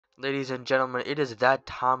Ladies and gentlemen, it is that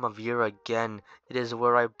time of year again. It is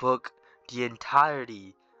where I book the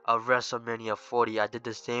entirety of WrestleMania 40. I did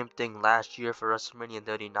the same thing last year for WrestleMania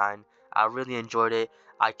 39. I really enjoyed it.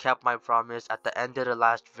 I kept my promise. At the end of the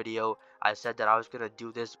last video, I said that I was going to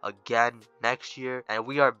do this again next year, and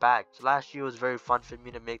we are back. So last year was very fun for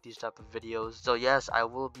me to make these type of videos. So yes, I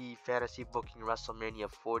will be fantasy booking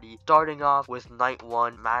WrestleMania 40, starting off with night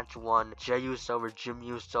 1, match 1, Jey Uso over Jey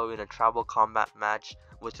Uso in a tribal combat match,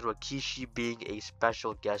 with Rikishi being a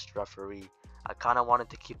special guest referee. I kind of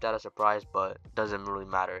wanted to keep that a surprise, but doesn't really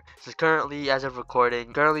matter. So currently, as of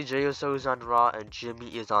recording, Jey Uso is on Raw and Jimmy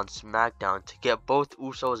is on SmackDown. To get both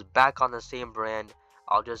Usos back on the same brand,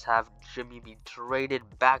 I'll just have Jimmy be traded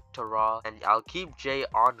back to Raw, and I'll keep Jey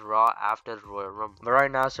on Raw after the Royal Rumble. But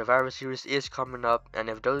right now, Survivor Series is coming up, and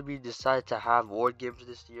if WWE decides to have War Games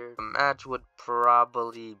this year, the match would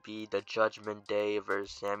probably be the Judgment Day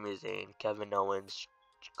versus Sami Zayn, Kevin Owens,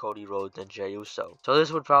 Cody Rhodes, and Jey Uso. So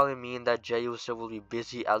this would probably mean that Jey Uso will be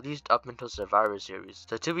busy at least up until Survivor Series.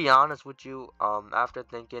 So to be honest with you, after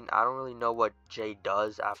thinking, I don't really know what Jey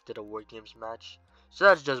does after the War Games match. So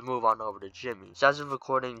let's just move on over to Jimmy. So as of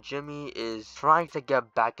recording, Jimmy is trying to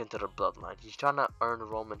get back into the bloodline. He's trying to earn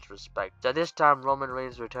Roman's respect. So this time, Roman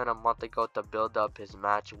Reigns returned a month ago to build up his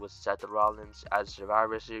match with Seth Rollins as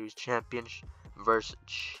Survivor Series champion versus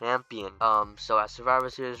champion. So at Survivor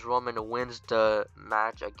Series, Roman wins the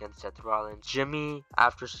match against Seth Rollins. Jimmy,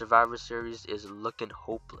 after Survivor Series, is looking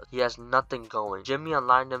hopeless. He has nothing going. Jimmy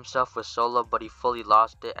aligned himself with Solo, but he fully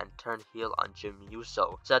lost it and turned heel on Jey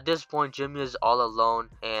Uso. So at this point, Jimmy is all alone,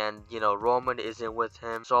 and Roman isn't with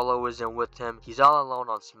him. Solo isn't with him. He's all alone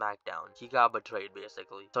on SmackDown. He got betrayed,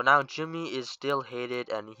 basically. So now Jimmy is still hated,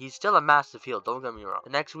 and he's still a massive heel, don't get me wrong. The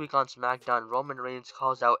next week on SmackDown, Roman Reigns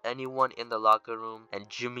calls out anyone in the locker room, and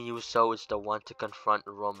Jey Uso is the one to confront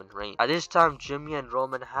Roman Reigns. At this time, Jimmy and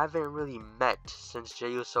Roman haven't really met since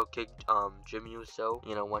Jey Uso kicked Jey Uso,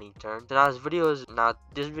 when he turned. So now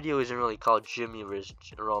this video isn't really called Jimmy vs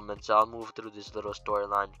Roman, so I'll move through this little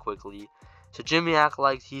storyline quickly. So Jimmy acts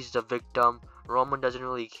like he's the victim. Roman doesn't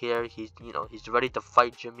really care. He's ready to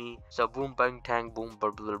fight Jimmy. So boom, bang, tang, boom,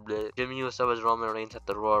 blah, blah, blah. Jey Uso is Roman Reigns at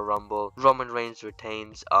the Royal Rumble. Roman Reigns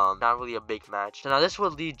retains. Not really a big match. So now this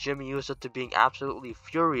would lead Jey Uso to being absolutely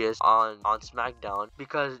furious on SmackDown,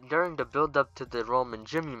 because during the build up to the Roman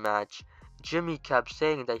Jimmy match, Jimmy kept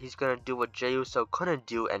saying that he's gonna do what Jey Uso couldn't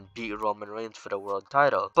do and beat Roman Reigns for the world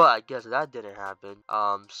title. But I guess that didn't happen.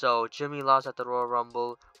 So Jimmy lost at the Royal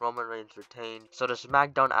Rumble. Roman Reigns retained. So the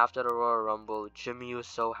SmackDown after the Royal Rumble, Jey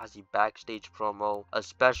Uso has a backstage promo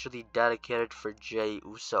especially dedicated for Jey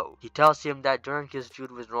Uso. He tells him that during his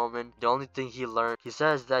feud with Roman, the only thing he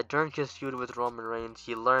says that during his feud with Roman Reigns,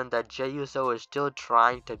 he learned that Jey Uso is still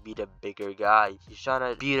trying to be the bigger guy. He's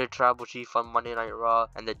trying to be the tribal chief on Monday Night Raw,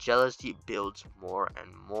 and the jealousy builds more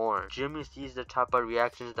and more. Jimmy sees the type of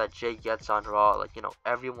reactions that Jey gets on Raw, like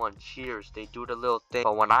everyone cheers, they do the little thing,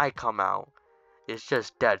 but when I come out, it's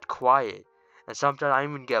just dead quiet. And sometimes I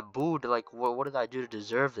even get booed, like what did I do to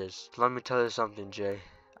deserve this? Let me tell you something, Jey.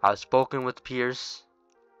 I've spoken with Pierce,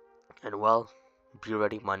 and well, be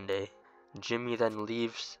ready Monday. Jimmy then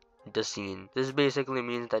leaves the scene. This basically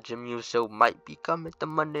means that Jey Uso might be coming to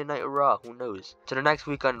Monday Night Raw, who knows. So the next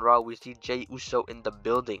week on Raw, we see Jey Uso in the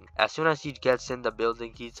building. As soon as he gets in the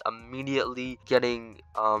building, he's immediately getting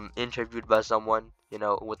interviewed by someone,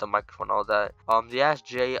 with a microphone, all that. They asked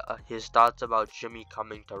Jey his thoughts about Jimmy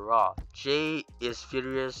coming to Raw. Jey is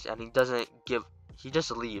furious, and he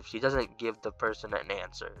just leaves. He doesn't give the person an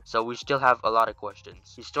answer. So we still have a lot of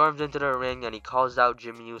questions. He storms into the ring and he calls out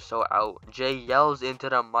Jey Uso out. Jey yells into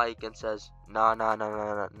the mic and says, nah,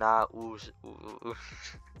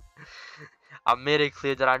 I made it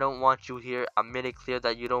clear that I don't want you here. I made it clear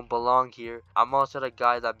that you don't belong here. I'm also the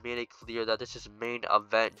guy that made it clear that this is main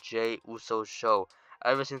event Jey Uso's show.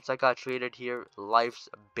 Ever since I got traded here, life's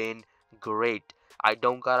been great. I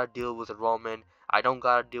don't gotta deal with Roman. I don't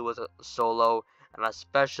gotta deal with Solo. And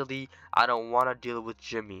especially, I don't want to deal with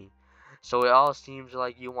Jimmy. So it all seems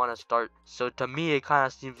like you want to start. So to me, it kind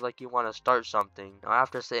of seems like you want to start something. Now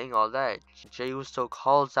after saying all that, Jey Uso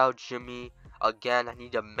calls out Jimmy again, and he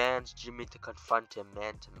demands Jimmy to confront him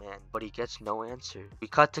man to man, but he gets no answer. We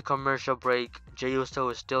cut to commercial break. Jey Uso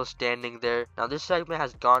is still standing there. Now this segment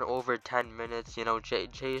has gone over 10 minutes.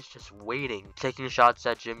 Jey is just waiting, taking shots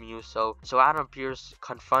at Jey Uso. So Adam Pearce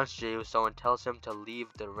confronts Jey Uso and tells him to leave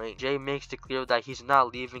the ring. Jey makes it clear that he's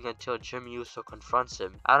not leaving until Jey Uso confronts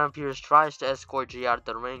him. Adam Pearce tries to escort Jey out of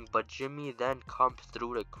the ring, but Jimmy then comes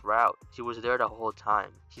through the crowd. He was there the whole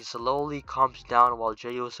time. He slowly comes down while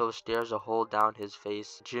Jey Uso stares a hole down his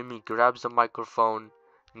face. Jimmy grabs the microphone,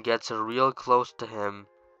 gets real close to him,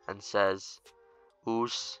 and says,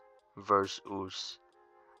 Uso versus Uso.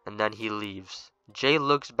 And then he leaves. Jey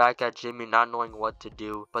looks back at Jimmy not knowing what to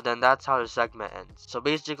do, but then that's how the segment ends. So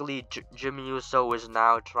basically, Jimmy Uso is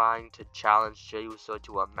now trying to challenge Jey Uso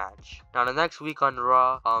to a match. Now the next week on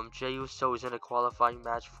Raw, Jey Uso is in a qualifying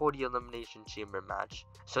match for the Elimination Chamber match.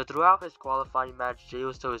 So throughout his qualifying match, Jey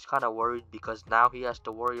Uso is kind of worried because now he has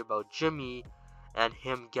to worry about Jimmy and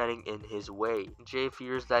him getting in his way. Jey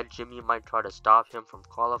fears that Jimmy might try to stop him from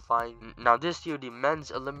qualifying. Now this year, the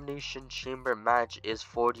men's elimination chamber match is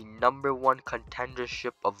for the #1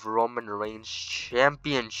 contendership of Roman Reigns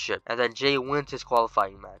championship, and then Jey wins his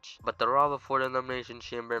qualifying match. But the Raw before the elimination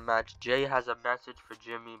chamber match, Jey has a message for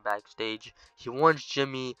Jimmy backstage. He warns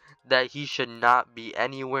Jimmy that he should not be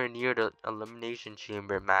anywhere near the elimination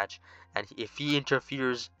chamber match, and if he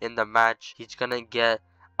interferes in the match, he's gonna get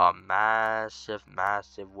a massive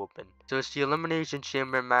whooping. So it's the Elimination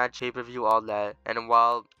Chamber match, pay-per-view, all that.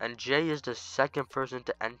 And Jey is the second person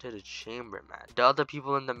to enter the Chamber match. The other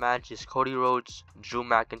people in the match is Cody Rhodes, Drew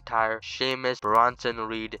McIntyre, Sheamus, Bronson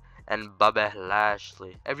Reed, and Bobby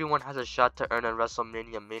Lashley. Everyone has a shot to earn a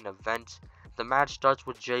WrestleMania main event. The match starts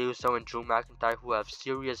with Jey Uso and Drew McIntyre, who have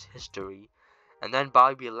serious history. And then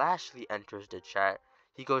Bobby Lashley enters the chat.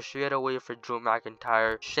 He goes straight away for Drew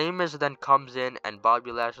McIntyre. Sheamus then comes in and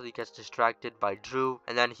Bobby Lashley gets distracted by Drew,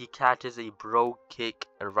 and then he catches a bro kick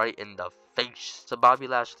right in the face. So Bobby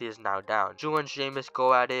Lashley is now down. Drew and Sheamus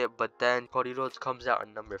go at it, but then Cody Rhodes comes out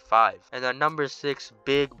in number 5. And then number 6,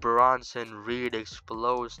 Big Bronson Reed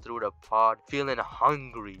explodes through the pod, feeling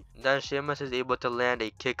hungry. Then Sheamus is able to land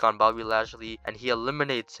a kick on Bobby Lashley and he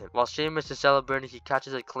eliminates him. While Sheamus is celebrating, he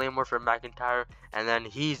catches a claymore for McIntyre and then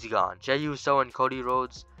he's gone. Jey Uso and Cody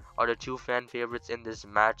Rhodes are the two fan favorites in this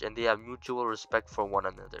match, and they have mutual respect for one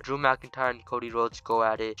another. Drew McIntyre and Cody Rhodes go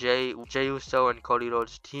at it. Jey Uso and Cody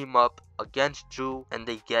Rhodes team up against Drew and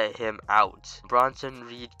they get him out. Bronson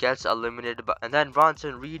Reed gets eliminated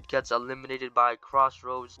by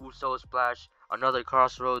Crossroads, Uso splash, another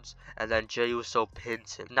Crossroads, and then Jey Uso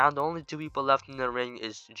pins him. Now the only two people left in the ring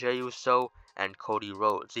is Jey Uso and Cody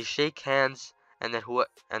Rhodes. They shake hands and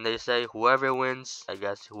then they say whoever wins, I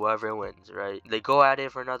guess whoever wins, right? They go at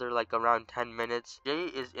it for another like around 10 minutes. Jey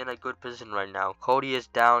is in a good position right now. Cody is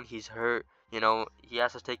down, he's hurt. You know, he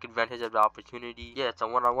has to take advantage of the opportunity. Yeah, it's a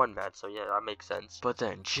one-on-one match, so yeah, that makes sense. But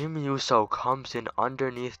then Jimmy Uso comes in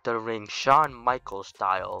underneath the ring, Shawn Michaels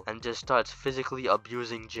style, and just starts physically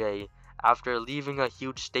abusing Jey. After leaving a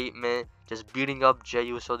huge statement, just beating up Jey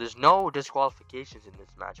Uso. There's no disqualifications in this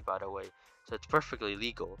match, by the way, so it's perfectly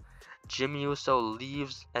legal. Jimmy Uso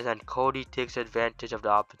leaves, and then Cody takes advantage of the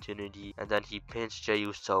opportunity, and then he pins Jey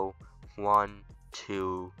Uso. 1,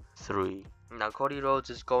 2, 3. Now Cody Rhodes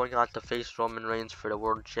is going on to face Roman Reigns for the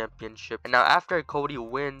World Championship. And now after Cody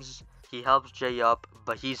wins, he helps Jey up,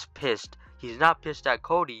 but he's pissed. He's not pissed at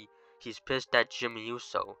Cody, he's pissed at Jimmy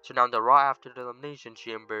Uso. So now the Raw after the Elimination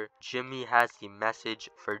Chamber, Jimmy has the message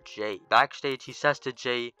for Jey. Backstage, he says to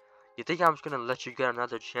Jey, "You think I'm just gonna let you get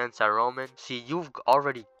another chance at Roman? See, you've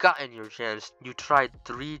already gotten your chance. You tried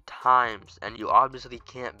 3 times, and you obviously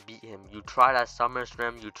can't beat him. You tried at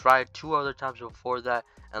SummerSlam, you tried 2 other times before that,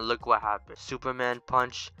 and look what happened. Superman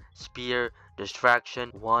punch, spear,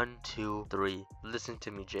 distraction, 1, 2, 3. Listen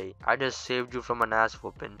to me, Jey. I just saved you from an ass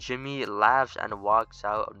whooping." Jimmy laughs and walks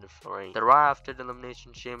out of the ring. The Raw after the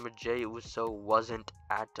Elimination Chamber, Jey Uso wasn't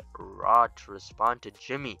at Raw to respond to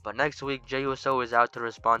Jimmy. But next week, Jey Uso is out to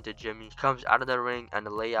respond to Jimmy. He comes out of the ring and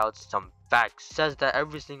lays out some facts. Says that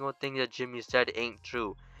every single thing that Jimmy said ain't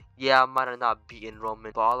true. Yeah, I might have not beaten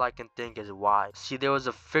Roman, but all I can think is why. See, there was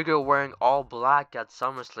a figure wearing all black at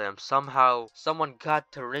SummerSlam. Somehow, someone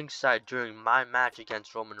got to ringside during my match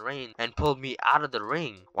against Roman Reigns and pulled me out of the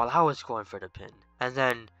ring while I was going for the pin. And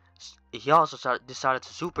then he also decided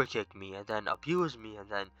to super kick me and then abuse me and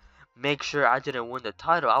then make sure I didn't win the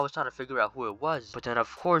title. I was trying to figure out who it was, but then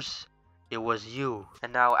of course it was you.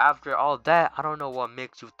 And now after all that, I don't know what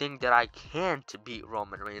makes you think that I can't beat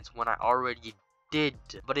Roman Reigns when I already did.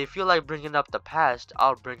 But if you like bringing up the past,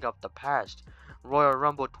 I'll bring up the past. Royal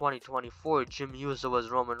Rumble 2024, Jimmy Uso was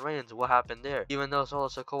Roman Reigns. What happened there? Even though Solo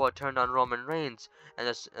Sikoa turned on Roman Reigns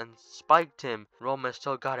and spiked him, Roman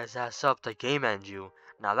still got his ass up to game end you.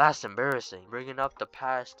 Now that's embarrassing. Bringing up the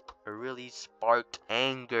past really sparked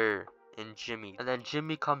anger in Jimmy. And then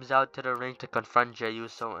Jimmy comes out to the ring to confront Jey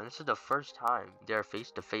Uso, and this is the first time they're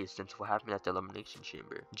face to face since what happened at the Elimination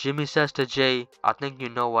Chamber. Jimmy says to Jey, "I think you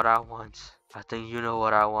know what I want." I think you know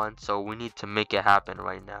what I want, so we need to make it happen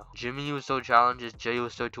right now. Jimmy Uso challenges Jey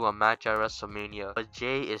Uso to a match at WrestleMania, but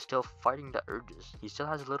Jey is still fighting the urges. He still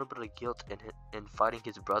has a little bit of guilt in fighting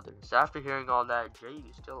his brother. So after hearing all that, Jey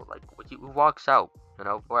is still like, he walks out, you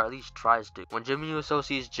know, or at least tries to. When Jimmy Uso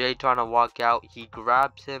sees Jey trying to walk out, he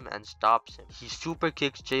grabs him and stops him. He super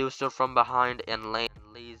kicks Jey Uso from behind and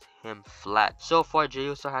lays him flat. So far, Jey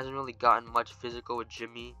Uso hasn't really gotten much physical with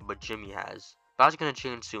Jimmy, but Jimmy has. That's gonna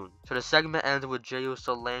change soon. So the segment ends with Jey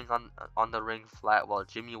Uso laying on the ring flat while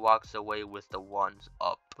Jimmy walks away with the ones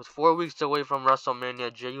up. With 4 weeks away from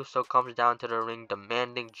WrestleMania, Jey Uso comes down to the ring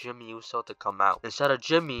demanding Jimmy Uso to come out. Instead of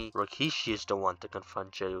Jimmy, Rikishi is the one to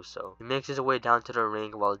confront Jey Uso. He makes his way down to the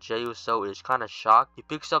ring while Jey Uso is kinda shocked. He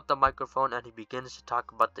picks up the microphone and he begins to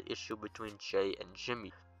talk about the issue between Jey and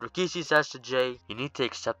Jimmy. Rikishi says to Jey, "You need to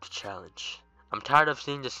accept the challenge. I'm tired of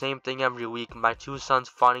seeing the same thing every week, my two sons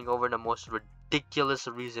fighting over the most ridiculous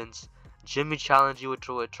reasons. Jimmy challenged you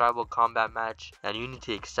to a tribal combat match, and you need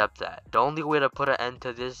to accept that. The only way to put an end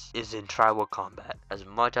to this is in tribal combat. As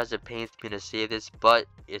much as it pains me to say this, but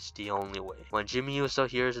it's the only way." When Jimmy Uso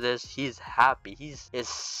hears this, he's happy. He's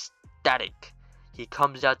ecstatic. He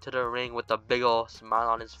comes out to the ring with a big ol' smile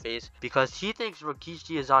on his face because he thinks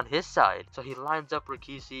Rikishi is on his side. So he lines up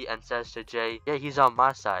Rikishi and says to Jey, "Yeah, he's on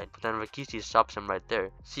my side." But then Rikishi stops him right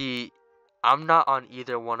there. "See, I'm not on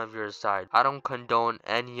either one of your side. I don't condone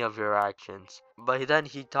any of your actions." But then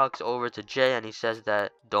he talks over to Jey and he says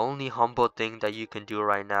that the only humble thing that you can do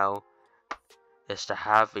right now is to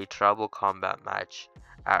have a tribal combat match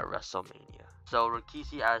at WrestleMania. So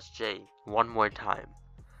Rikishi asks Jey one more time.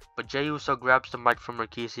 But Jey Uso grabs the mic from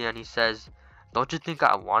Rikishi and he says, "Don't you think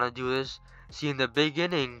I want to do this? See, in the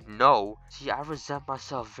beginning, no. See, I resent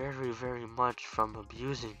myself very, very much from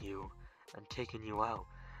abusing you and taking you out.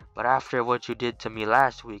 But after what you did to me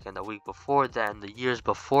last week and the week before that and the years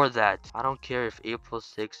before that, I don't care if April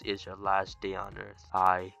 6th is your last day on Earth.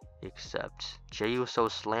 I accept." Jey Uso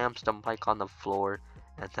slams the mic on the floor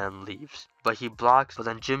and then leaves. But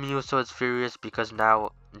then Jimmy Uso is furious because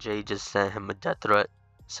now Jey just sent him a death threat.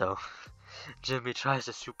 So Jimmy tries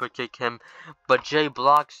to super kick him, but Jey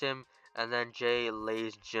blocks him, and then Jey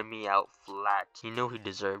lays Jimmy out flat. He knew he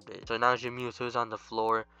deserved it. So now Jimmy Uso is on the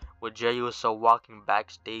floor with Jey Uso walking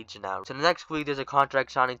backstage now. So the next week there's a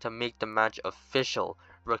contract signing to make the match official.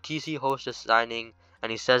 Rikishi hosts the signing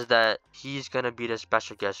and he says that he's gonna be the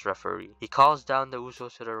special guest referee. He calls down the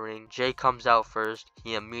Usos to the ring. Jey comes out first.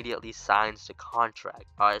 He immediately signs the contract.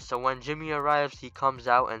 Alright, so when Jimmy arrives, he comes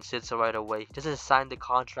out and sits right away. He doesn't sign the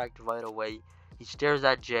contract right away. He stares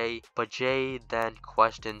at Jey, but Jey then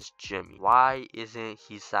questions Jimmy. "Why isn't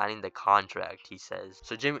he signing the contract?" he says.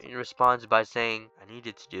 So Jimmy responds by saying, "I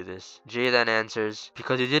needed to do this." Jey then answers,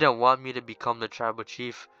 "Because you didn't want me to become the tribal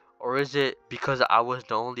chief? Or is it because I was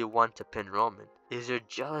the only one to pin Roman? Is your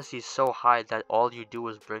jealousy so high that all you do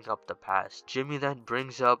is bring up the past?" Jimmy then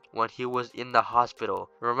brings up when he was in the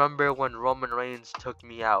hospital. "Remember when Roman Reigns took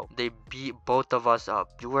me out? They beat both of us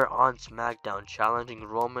up. You were on SmackDown challenging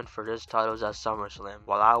Roman for his titles at SummerSlam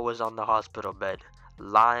while I was on the hospital bed,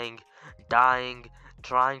 lying, dying,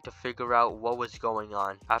 trying to figure out what was going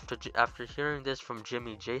on." After hearing this from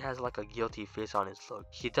Jimmy, Jey has like a guilty face on his look.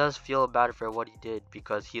 He does feel bad for what he did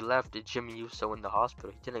because he left Jimmy Uso in the hospital.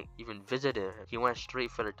 He didn't even visit him. He went straight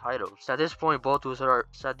for the titles. So at this point, both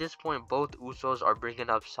Usos are bringing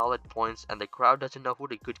up solid points, and the crowd doesn't know who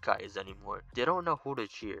the good guy is anymore. They don't know who to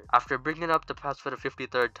cheer. After bringing up the past for the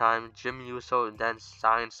 53rd time, Jimmy Uso then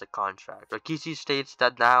signs the contract. Rikishi states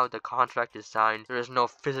that now the contract is signed, there is no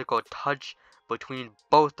physical touch between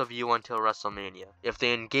both of you until WrestleMania. If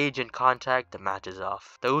they engage in contact, the match is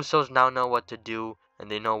off. The Usos now know what to do and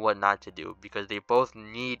they know what not to do because they both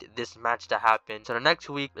need this match to happen. So the next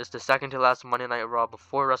week is the second to last Monday Night Raw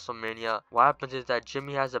before WrestleMania. What happens is that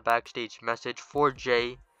Jimmy has a backstage message for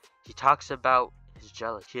Jey. He talks about his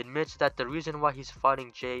jealous. He admits that the reason why he's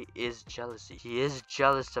fighting Jey is jealousy. He is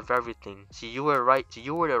jealous of everything. See, you were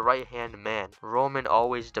the right-hand man. Roman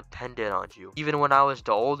always depended on you. Even when I was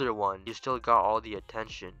the older one, you still got all the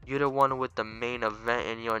attention. You're the one with the main event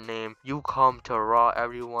in your name. You come to Raw,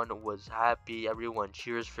 everyone was happy, everyone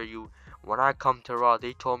cheers for you. When I come to Raw,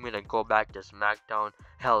 they told me to go back to SmackDown.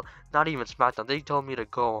 Hell, not even SmackDown, they told me to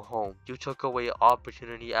go home. You took away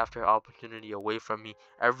opportunity after opportunity away from me,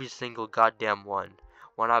 every single goddamn one.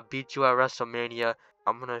 When I beat you at WrestleMania,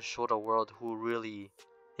 I'm gonna show the world who really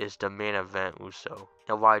is the main event Uso.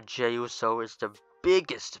 And why Jey Uso is the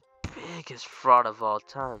biggest fraud of all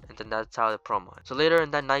time." And then that's how the promo ends. So later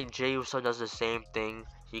in that night, Jey Uso does the same thing.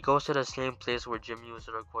 He goes to the same place where Jimmy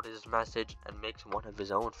Uso recorded his message and makes one of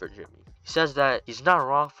his own for Jimmy. He says that he's not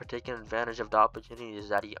wrong for taking advantage of the opportunities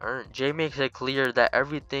that he earned. Jey makes it clear that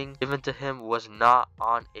everything given to him was not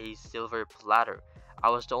on a silver platter. I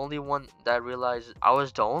was the only one to realize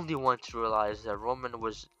that Roman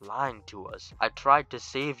was lying to us. I tried to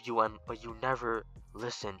save you, but you never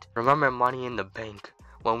listened. Remember Money in the Bank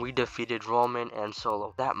when we defeated Roman and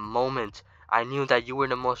Solo? That moment, I knew that you were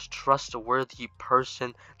the most trustworthy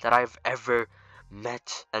person that I've ever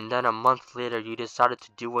met. And then a month later, you decided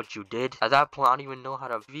to do what you did. At that point, I don't even know how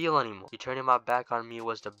to feel anymore. You turning my back on me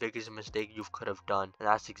was the biggest mistake you could have done. And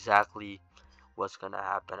that's exactly what's gonna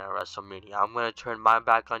happen at WrestleMania. I'm gonna turn my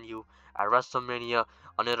back on you at WrestleMania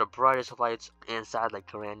under the brightest lights inside the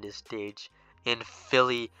grandest stage in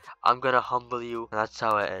Philly. I'm gonna humble you, and that's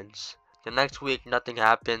how it ends. The next week, nothing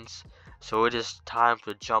happens, so it is time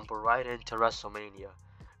to jump right into WrestleMania.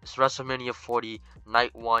 It's WrestleMania 40,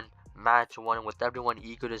 Night 1, Match 1, with everyone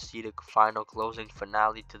eager to see the final closing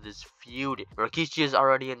finale to this feud. Rikishi is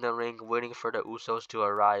already in the ring waiting for the Usos to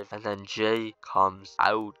arrive, and then Jey comes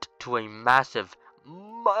out to a massive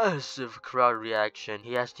crowd reaction.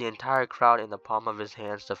 He has the entire crowd in the palm of his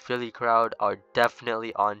hands. The Philly crowd are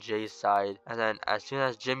definitely on Jey's side. And then as soon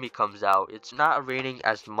as Jimmy comes out, it's not raining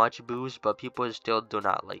as much boos, but people still do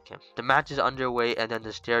not like him. The match is underway, and then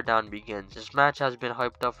the stare down begins. This match has been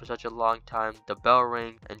hyped up for such a long time. The bell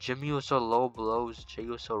rings, and Jimmy Uso low blows Jey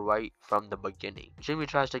Uso right from the beginning. Jimmy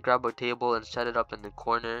tries to grab a table and set it up in the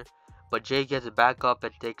corner, but Jey gets back up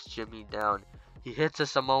and takes Jimmy down. He hits a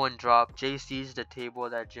Samoan drop. Jey sees the table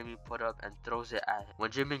that Jimmy put up and throws it at him. When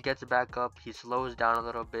Jimmy gets back up, he slows down a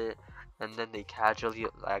little bit, and then they casually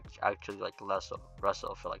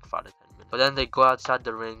wrestle for like 5 to 10 minutes. But then they go outside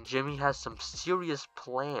the ring. Jimmy has some serious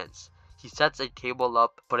plans. He sets a table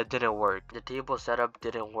up, but it didn't work. The table setup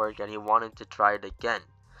didn't work, and he wanted to try it again.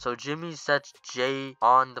 So Jimmy sets Jey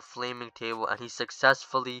on the flaming table, and he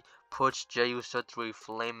successfully puts Jey Uso through a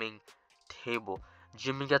flaming table.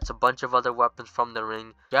 Jimmy gets a bunch of other weapons from the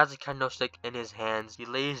ring. He has a kendo stick in his hands. He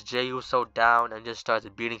lays Jey Uso down and just starts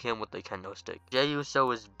beating him with the kendo stick. Jey Uso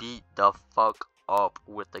is beat the fuck up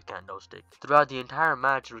with the kendo stick. Throughout the entire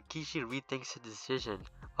match, Rikishi rethinks his decision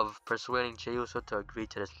of persuading Jey Uso to agree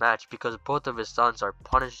to this match because both of his sons are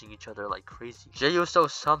punishing each other like crazy. Jey Uso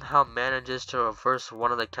somehow manages to reverse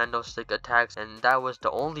one of the kendo stick attacks, and that was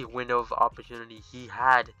the only window of opportunity he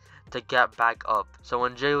had to get back up. So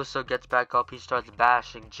when Jey Uso gets back up, he starts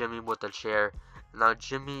bashing Jimmy with a chair.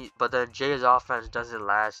 But then Jey's offense doesn't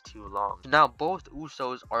last too long. So now both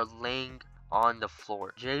Usos are laying on the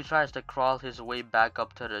floor. Jey tries to crawl his way back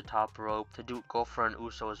up to the top rope to go for an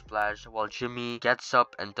Uso splash, while Jimmy gets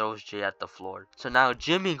up and throws Jey at the floor. So now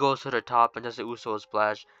Jimmy goes to the top and does the Uso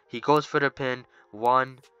splash. He goes for the pin.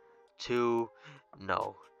 1, 2,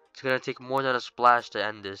 no. It's gonna take more than a splash to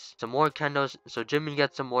end this. So Jimmy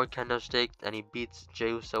gets some more kendo sticks and he beats Jey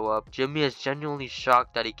Uso up. Jimmy is genuinely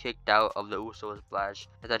shocked that he kicked out of the Uso splash,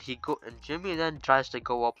 and Jimmy then tries to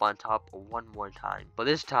go up on top one more time. But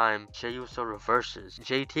this time Jey Uso reverses.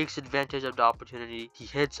 Jey takes advantage of the opportunity. He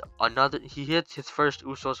hits his first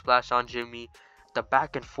Uso splash on Jimmy. The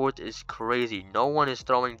back and forth is crazy. No one is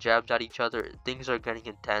throwing jabs at each other. Things are getting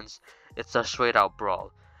intense. It's a straight out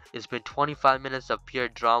brawl. It's been 25 minutes of pure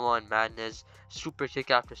drama and madness. Super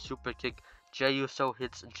kick after super kick. Jey Uso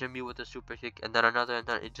hits Jimmy with a super kick, and then another, and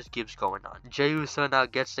then it just keeps going on. Jey Uso now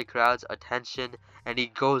gets the crowd's attention, and he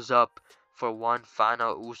goes up for one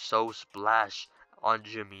final Uso splash on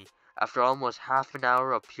Jimmy. After almost half an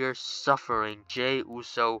hour of pure suffering, Jey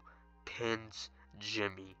Uso pins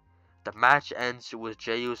Jimmy. The match ends with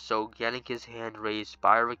Jey Uso getting his hand raised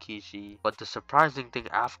by Rikishi, but the surprising thing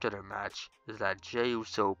after the match is that Jey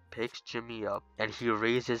Uso picks Jimmy up and he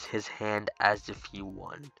raises his hand as if he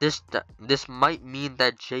won. This might mean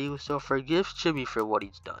that Jey Uso forgives Jimmy for what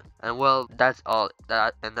he's done. And well, that's all.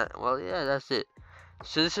 That's it.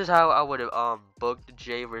 So this is how I would have booked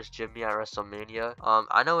Jey vs Jimmy at WrestleMania.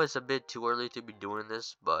 I know it's a bit too early to be doing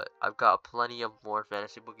this, but I've got plenty of more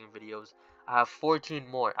fantasy booking videos. I have 14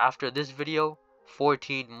 more. After this video,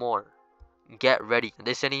 14 more. Get ready.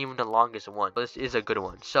 This ain't even the longest one, but this is a good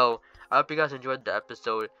one. So I hope you guys enjoyed the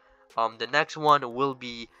episode. The next one will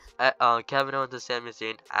be Kevin Owens and Sami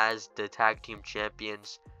Zayn as the tag team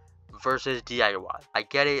champions versus DIY. I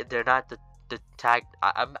get it. They're not the tag.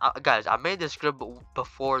 Guys, I made this script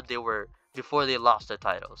before they lost the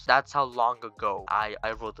titles. That's how long ago I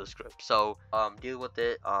wrote the script. So deal with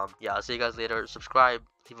it. Yeah, I'll see you guys later. Subscribe,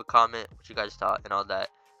 leave a comment what you guys thought and all that.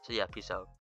 So yeah, peace out.